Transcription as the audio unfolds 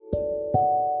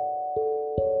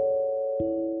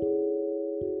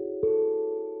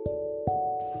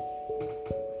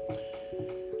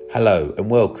Hello and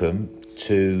welcome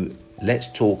to Let's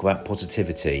Talk About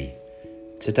Positivity.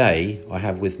 Today I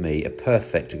have with me a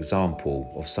perfect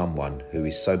example of someone who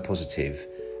is so positive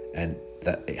and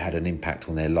that it had an impact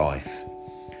on their life.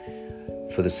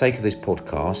 For the sake of this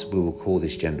podcast, we will call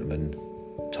this gentleman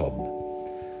Tom.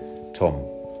 Tom,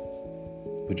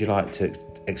 would you like to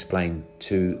explain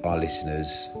to our listeners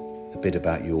a bit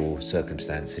about your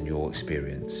circumstance and your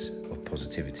experience of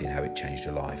positivity and how it changed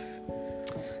your life?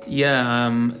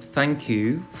 Thank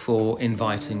you for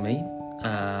inviting me.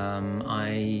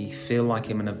 I feel like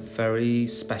I'm in a very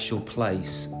special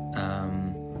place.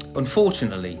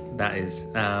 Unfortunately, that is.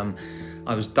 I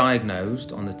was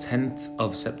diagnosed on the 10th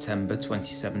of September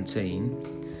 2017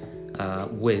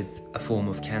 with a form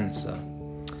of cancer.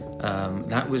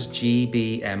 That was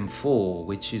GBM4,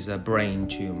 which is a brain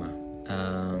tumour.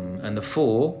 And the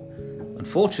 4,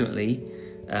 unfortunately,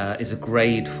 is a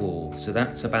grade 4, so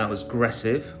that's about as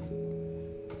aggressive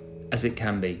as it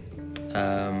can be,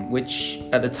 which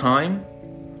at the time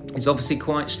is obviously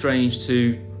quite strange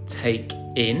to take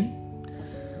in,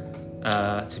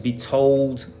 to be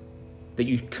told that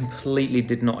you completely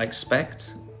did not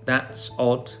expect. That's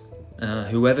odd.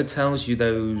 Whoever tells you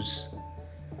those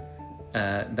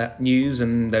that news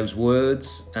and those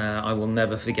words, I will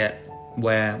never forget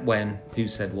where, when, who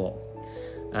said what.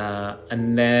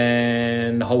 And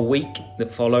then the whole week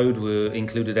that followed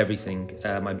included everything.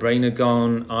 My brain had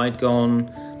gone, I'd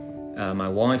gone, my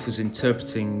wife was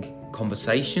interpreting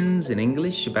conversations in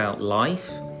English about life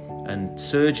and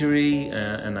surgery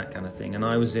and that kind of thing. And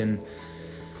I was in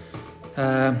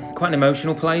quite an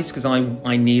emotional place because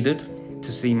I needed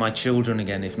to see my children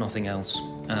again, if nothing else.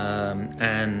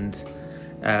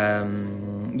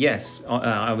 Yes,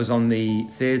 I was on the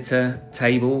theatre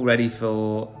table ready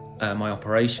for my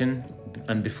operation,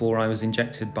 and before I was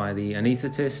injected by the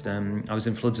anaesthetist, I was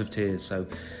in floods of tears. So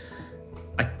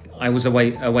I was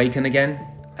awakened again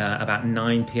about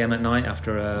 9 p.m. at night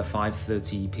after a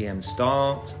 5:30 p.m.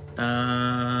 start,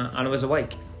 and I was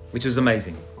awake, which was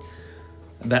amazing.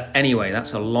 But anyway,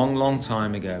 that's a long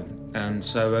time ago, and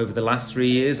so over the last 3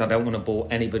 years, I don't want to bore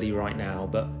anybody right now,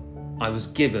 but I was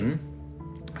given,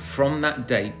 from that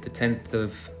date, the 10th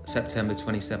of September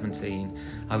 2017,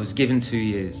 I was given 2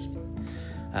 years.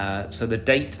 So the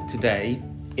date today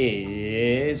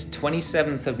is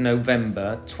 27th of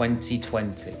November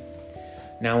 2020.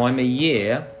 Now I'm a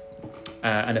year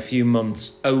and a few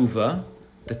months over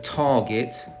the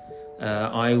target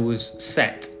I was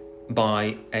set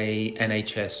by a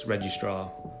NHS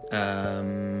registrar.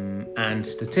 And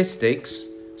statistics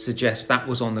suggest that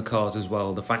was on the cards as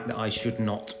well, the fact that I should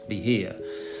not be here.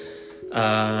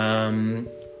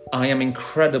 I am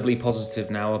incredibly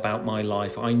positive now about my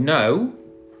life. I know,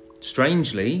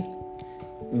 strangely,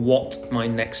 what my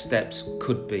next steps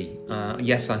could be.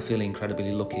 Yes, I feel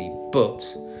incredibly lucky, but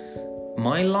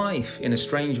my life, in a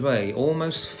strange way,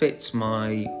 almost fits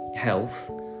my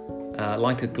health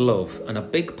like a glove. And a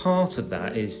big part of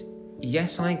that is,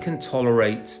 yes, I can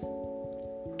tolerate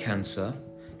cancer.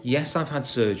 Yes, I've had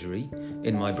surgery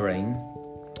in my brain.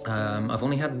 I've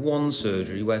only had one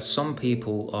surgery, where some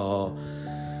people are,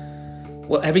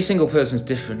 well, every single person's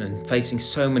different and facing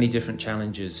so many different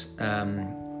challenges,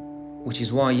 which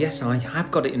is why, yes, I have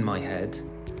got it in my head.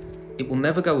 It will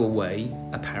never go away,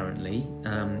 apparently.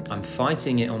 I'm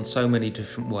fighting it on so many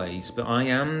different ways, but I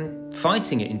am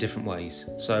fighting it in different ways.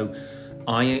 So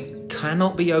I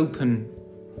cannot be open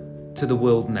to the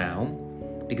world now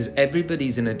because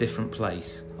everybody's in a different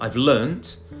place. I've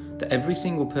learnt that every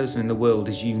single person in the world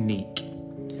is unique.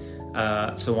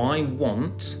 So I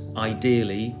want,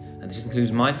 ideally, and this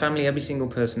includes my family, every single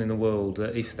person in the world,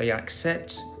 that if they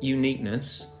accept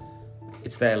uniqueness,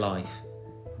 it's their life.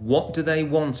 What do they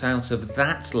want out of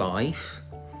that life?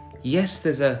 Yes,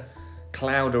 there's a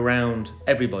cloud around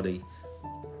everybody,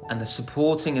 and the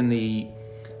supporting and the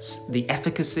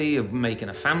efficacy of making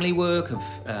a family work, of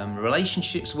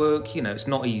relationships work, it's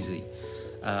not easy.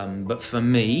 But for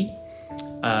me,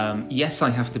 yes, I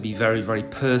have to be very, very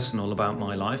personal about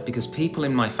my life because people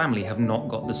in my family have not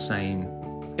got the same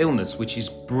illness, which is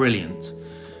brilliant.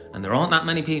 And there aren't that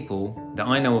many people that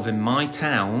I know of in my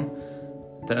town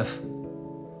that have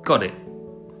got it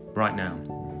right now.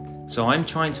 So I'm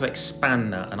trying to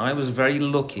expand that. And I was very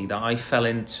lucky that I fell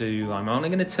into, I'm only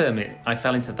going to term it, I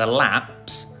fell into the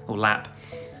lap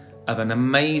of an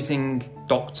amazing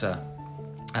doctor.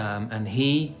 And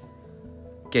he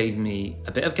gave me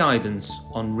a bit of guidance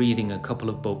on reading a couple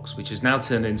of books, which has now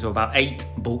turned into about 8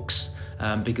 books,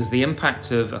 because the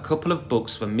impact of a couple of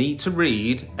books for me to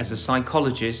read as a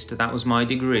psychologist, that was my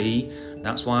degree,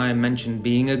 that's why I mentioned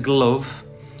being a glove.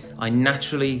 I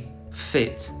naturally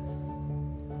fit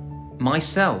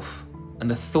myself and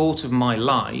the thought of my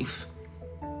life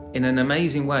in an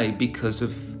amazing way because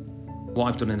of what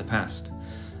I've done in the past.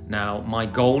 Now, my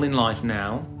goal in life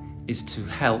now is to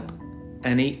help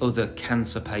any other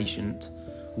cancer patient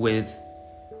with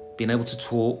being able to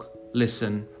talk,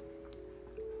 listen,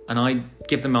 and I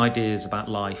give them ideas about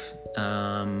life.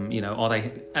 Are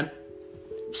they, and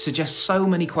suggest so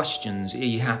many questions. Are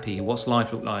you happy? What's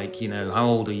life look like? How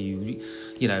old are you?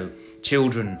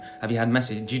 Children, have you had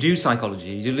message? Do you do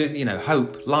psychology? Do you,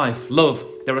 hope, life, love?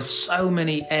 There are so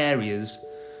many areas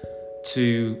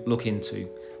to look into.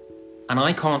 And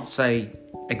I can't say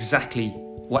exactly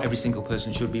what every single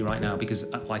person should be right now because,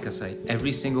 like I say,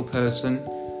 every single person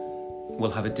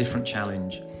will have a different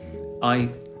challenge.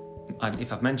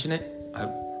 If I've mentioned it, I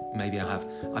hope maybe I have.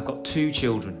 I've got 2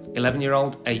 children,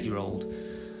 11-year-old, 8-year-old,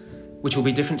 which will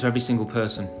be different to every single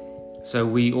person. So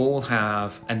we all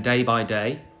have, and day by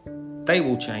day, they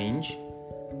will change.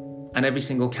 And every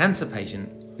single cancer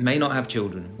patient may not have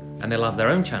children and they'll have their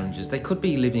own challenges. They could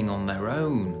be living on their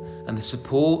own, and the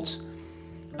support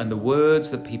and the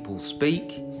words that people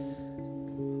speak,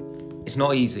 it's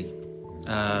not easy.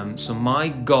 So my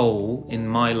goal in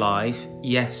my life,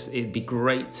 yes, it'd be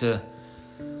great to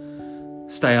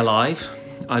stay alive.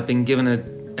 I've been given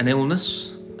an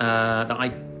illness that I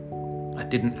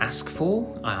didn't ask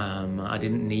for. I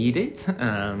didn't need it.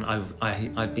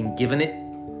 I've been given it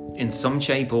in some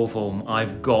shape or form.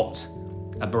 I've got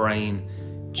a brain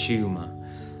tumour.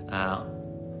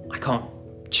 I can't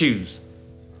choose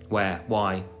where,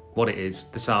 why, what it is,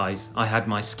 the size. I had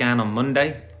my scan on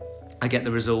Monday. I get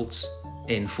the results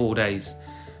in 4 days.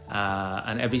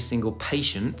 And every single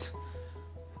patient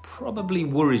probably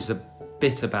worries a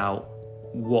bit about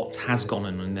what has gone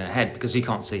on in their head because you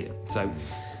can't see it. So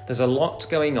there's a lot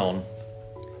going on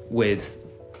with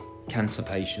cancer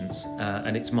patients,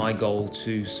 and it's my goal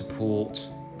to support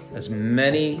as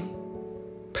many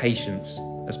patients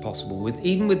as possible,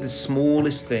 even with the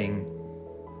smallest thing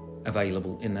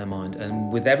available in their mind.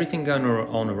 And with everything going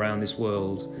on around this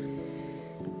world,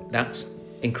 that's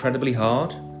incredibly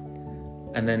hard.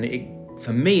 And then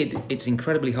for me, it's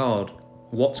incredibly hard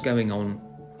what's going on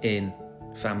in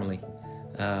family.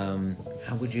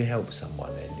 How would you help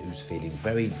someone then who's feeling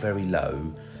very, very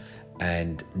low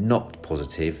and not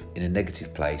positive, in a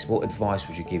negative place? What advice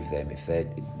would you give them if they're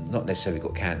not necessarily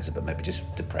got cancer, but maybe just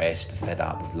depressed, fed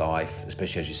up with life,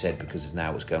 especially as you said, because of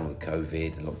now what's going on with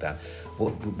COVID and lockdown?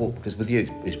 What because with you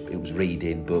it was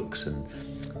reading books and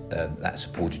that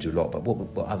supported you a lot, but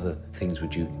what other things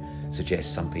would you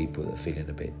suggest some people that are feeling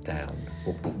a bit down?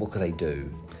 What could they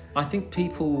do? I think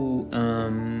people,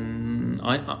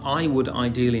 I would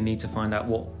ideally need to find out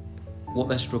what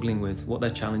they're struggling with, what their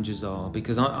challenges are,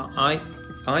 because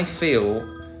I feel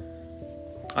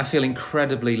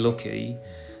incredibly lucky,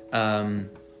 and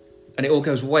it all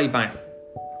goes way back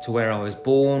to where I was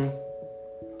born,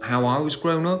 how I was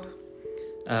grown up,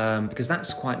 because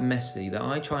that's quite messy. That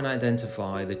I try and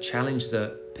identify the challenge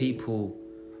that people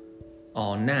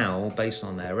are now based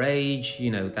on their age,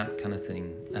 that kind of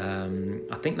thing.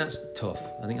 I think that's tough.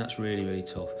 I think that's really, really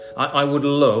tough. I would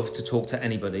love to talk to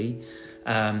anybody.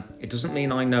 It doesn't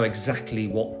mean I know exactly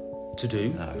what to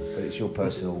do. No, but it's your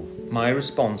personal... My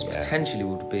response potentially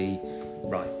would be,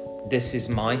 right, this is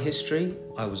my history.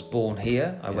 I was born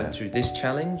here. I went through this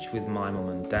challenge with my mum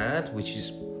and dad, which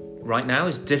is, right now,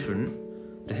 is different.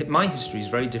 My history is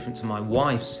very different to my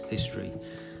wife's history.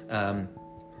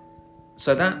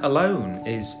 So that alone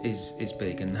is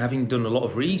big. And having done a lot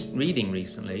of reading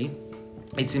recently,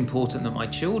 it's important that my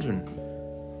children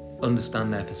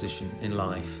understand their position in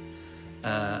life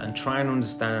and try and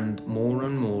understand more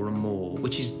and more and more,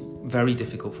 which is very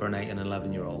difficult for an 8 and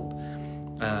 11-year-old,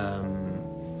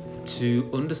 to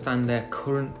understand their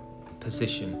current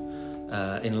position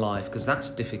in life, because that's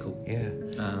difficult. Yeah.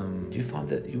 Do you find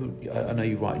that I know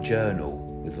you write a journal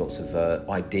with lots of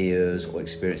ideas or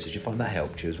experiences. Do you find that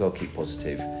helped you as well, keep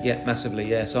positive? Yeah, massively,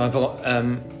 yeah. So I've got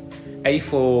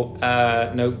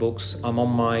A4 notebooks. I'm on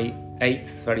my 8th,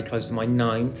 very close to my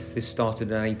 9th. This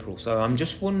started in April. So I'm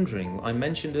just wondering, I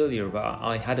mentioned earlier about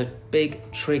I had a big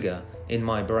trigger in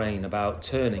my brain about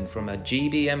turning from a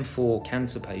GBM4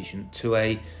 cancer patient to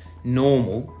a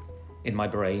normal, in my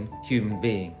brain, human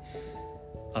being.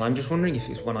 And I'm just wondering if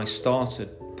it's when I started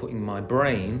putting my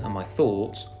brain and my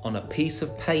thoughts on a piece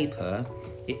of paper,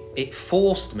 it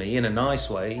forced me in a nice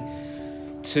way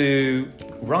to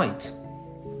write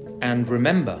and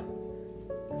remember.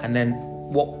 And then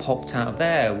what popped out of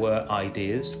there were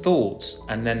ideas, thoughts,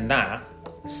 and then that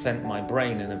sent my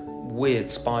brain in a weird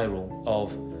spiral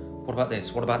of, what about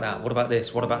this? What about that? What about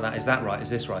this? What about that? Is that right? Is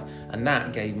this right? And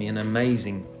that gave me an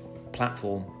amazing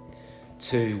platform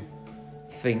to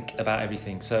think about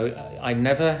everything. So I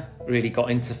never really got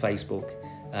into Facebook.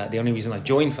 The only reason I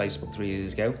joined Facebook 3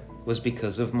 years ago was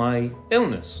because of my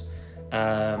illness.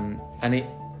 And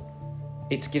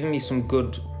it's given me some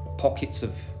good pockets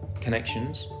of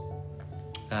connections,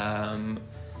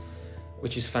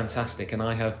 which is fantastic. And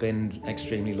I have been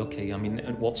extremely lucky. I mean,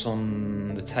 what's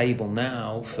on the table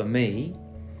now for me,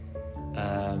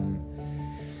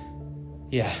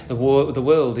 the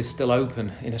world is still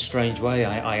open in a strange way.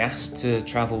 I asked to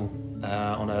travel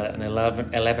on an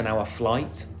 11-hour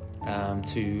flight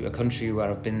to a country where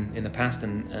I've been in the past,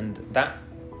 and that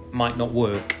might not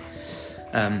work.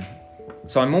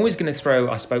 So I'm always going to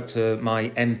I spoke to my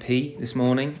MP this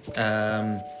morning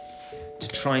to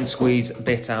try and squeeze a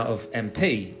bit out of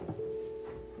MP,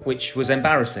 which was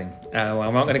embarrassing. Well,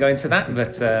 I'm not going to go into that,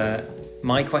 but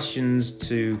my questions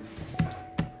to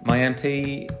my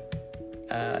MP,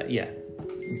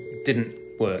 didn't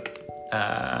work.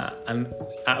 And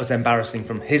that was embarrassing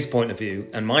from his point of view.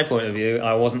 And my point of view,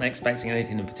 I wasn't expecting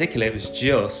anything in particular. It was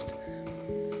just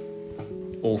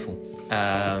awful.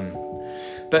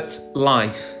 But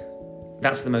life,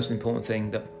 that's the most important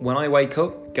thing. That when I wake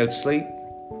up, go to sleep,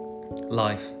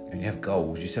 life. And you have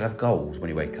goals. You still have goals when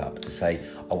you wake up to say,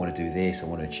 I want to do this, I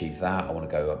want to achieve that, I want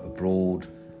to go up abroad.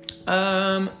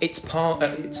 It's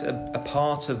a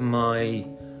part of my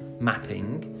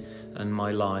mapping and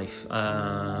my life.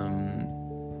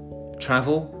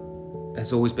 Travel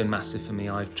has always been massive for me.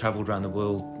 I've travelled around the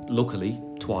world, luckily,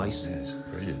 twice. Yes,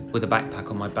 brilliant. With a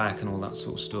backpack on my back and all that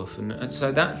sort of stuff. And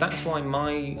so that's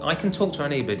why I can talk to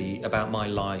anybody about my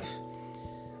life.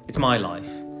 It's my life.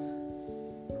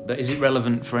 But is it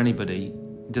relevant for anybody?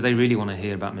 Do they really want to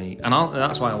hear about me? And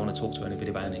that's why I want to talk to anybody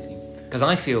about anything. Because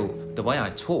I feel the way I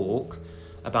talk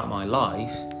about my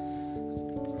life,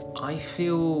 I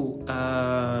feel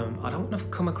I don't want to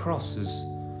come across as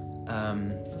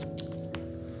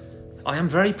I am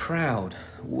very proud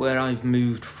where I've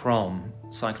moved from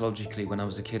psychologically when I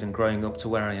was a kid and growing up to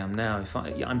where I am now.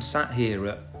 I'm sat here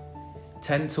at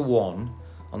 10 to 1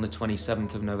 on the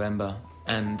 27th of November,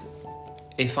 and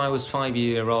if I was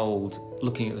 5-year-old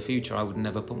looking at the future, I would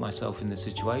never put myself in this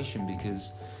situation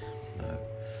because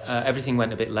everything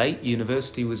went a bit late.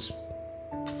 University was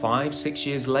 5-6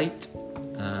 years late.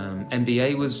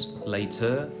 MBA was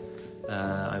later.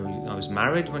 I was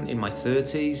married when in my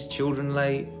 30s, children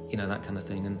late, that kind of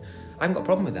thing. And I haven't got a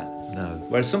problem with that. No.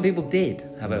 Whereas some people did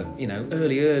have a,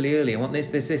 early. I want this.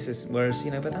 Whereas,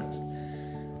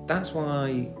 but that's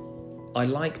why I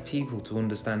like people to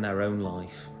understand their own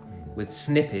life with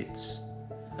snippets,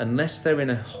 unless they're in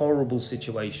a horrible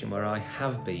situation where I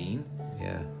have been.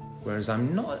 Yeah. Whereas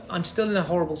I'm still in a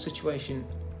horrible situation,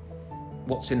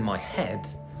 what's in my head,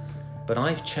 but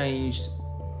I've changed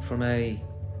from a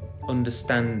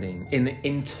internal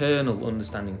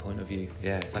understanding point of view.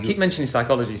 Yeah. I keep mentioning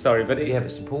psychology, sorry, but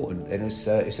it's important, and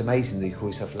it's amazing that you call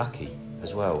yourself lucky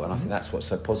as well. And I think that's what's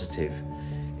so positive,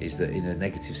 is that in a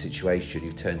negative situation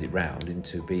you've turned it round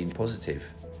into being positive,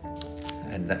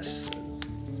 and that's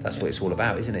what it's all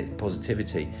about, isn't it?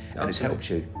 Positivity. And it's helped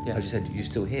you. Yeah. As you said, you're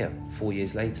still here 4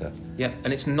 years later. Yeah,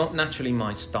 and it's not naturally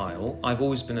my style. I've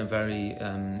always been a very...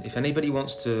 if anybody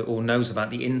wants to or knows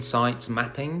about the insights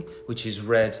mapping, which is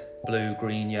red, blue,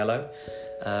 green, yellow,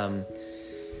 I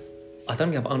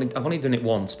don't think I've only done it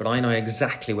once, but I know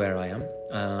exactly where I am.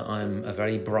 I'm a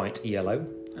very bright yellow,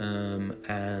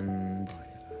 and...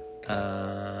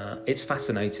 it's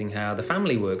fascinating how the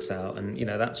family works out, and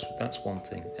that's one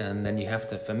thing. And then you have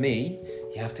to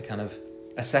kind of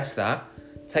assess that,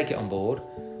 take it on board,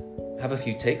 have a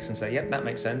few ticks and say, yep, that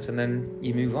makes sense, and then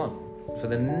you move on for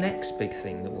the next big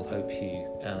thing that will help you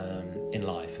in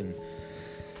life.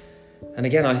 And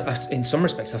again, I in some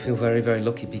respects I feel very, very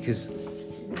lucky, because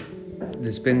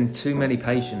there's been too many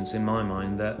patients in my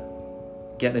mind that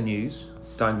get the news,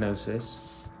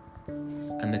 diagnosis,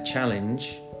 and the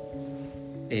challenge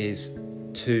is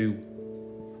too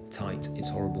tight. It's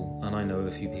horrible. And I know of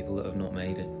a few people that have not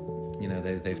made it.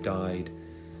 They've died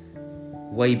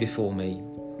way before me,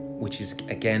 which is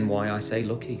again why I say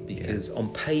lucky, because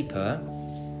on paper,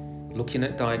 looking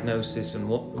at diagnosis and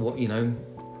what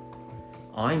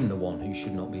I'm the one who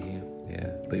should not be here. Yeah,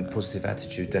 but your positive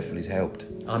attitude definitely has helped.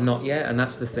 I'm not yet, and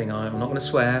that's the thing. I'm not going to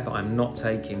swear, but I'm not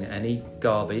taking any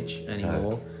garbage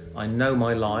anymore. No. I know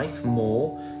my life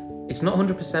more. It's not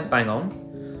 100% bang on.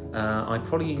 I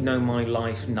probably know my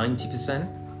life 90%.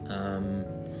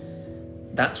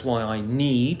 That's why I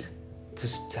need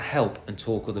to help and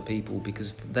talk other people,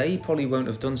 because they probably won't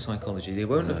have done psychology. They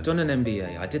won't have done an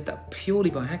MBA. I did that purely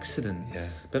by accident. Yeah.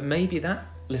 But maybe that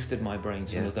lifted my brain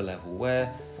to another level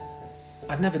where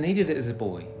I've never needed it as a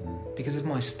boy. because of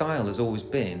my style has always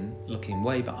been looking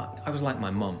way back. I was like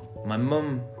my mum. My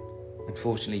mum,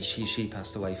 unfortunately, she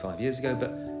passed away 5 years ago,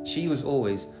 but she was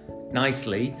always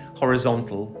nicely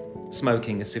horizontal,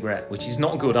 smoking a cigarette, which is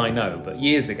not good, I know, but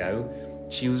years ago,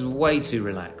 she was way too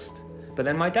relaxed. But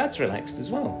then my dad's relaxed as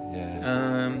well.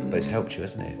 Yeah. But it's helped you,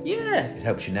 hasn't it? Yeah. It's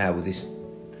helped you now with this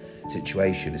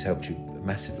situation. It's helped you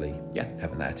massively. Yeah.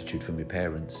 Having that attitude from your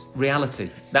parents. Reality.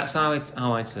 That's how I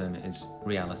term it, is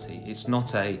reality. It's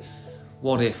not a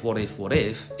what if.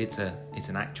 It's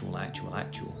an actual,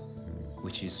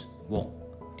 which is what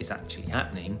is actually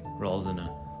happening, rather than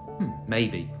a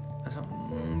maybe. I thought,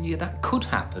 yeah, that could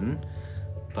happen,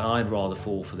 but I'd rather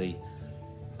fall for the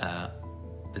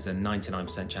there's a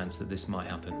 99% chance that this might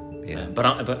happen. Yeah.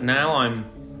 But now I'm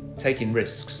taking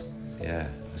risks. Yeah,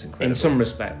 that's incredible. In some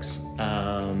respects, and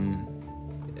I'm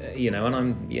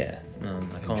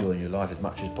I can't. Enjoying your life as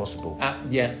much as possible. That's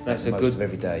Make the a most good. of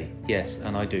every day. Yes,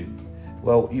 and I do.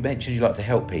 Well, you mentioned you like to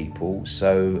help people,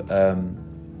 so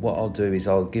what I'll do is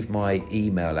I'll give my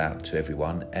email out to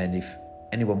everyone, and if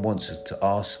anyone wants to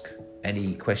ask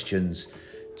any questions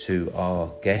to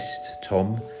our guest,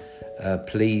 Tom,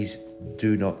 please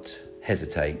do not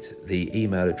hesitate. The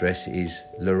email address is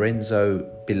Lorenzo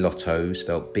Bilotto,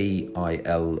 spelled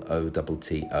Bilotto,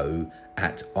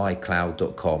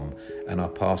 @icloud.com, and I'll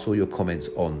pass all your comments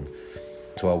on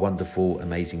to our wonderful,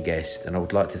 amazing guest. And I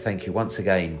would like to thank you once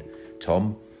again,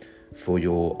 Tom, for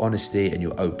your honesty and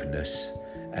your openness.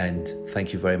 And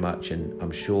thank you very much, and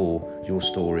I'm sure your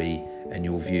story and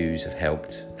your views have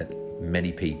helped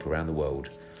many people around the world.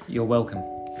 You're welcome.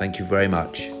 Thank you very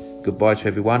much. Goodbye to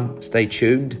everyone. Stay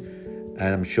tuned,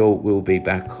 and I'm sure we'll be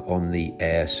back on the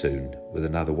air soon with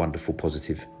another wonderful,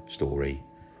 positive story.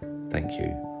 Thank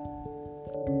you.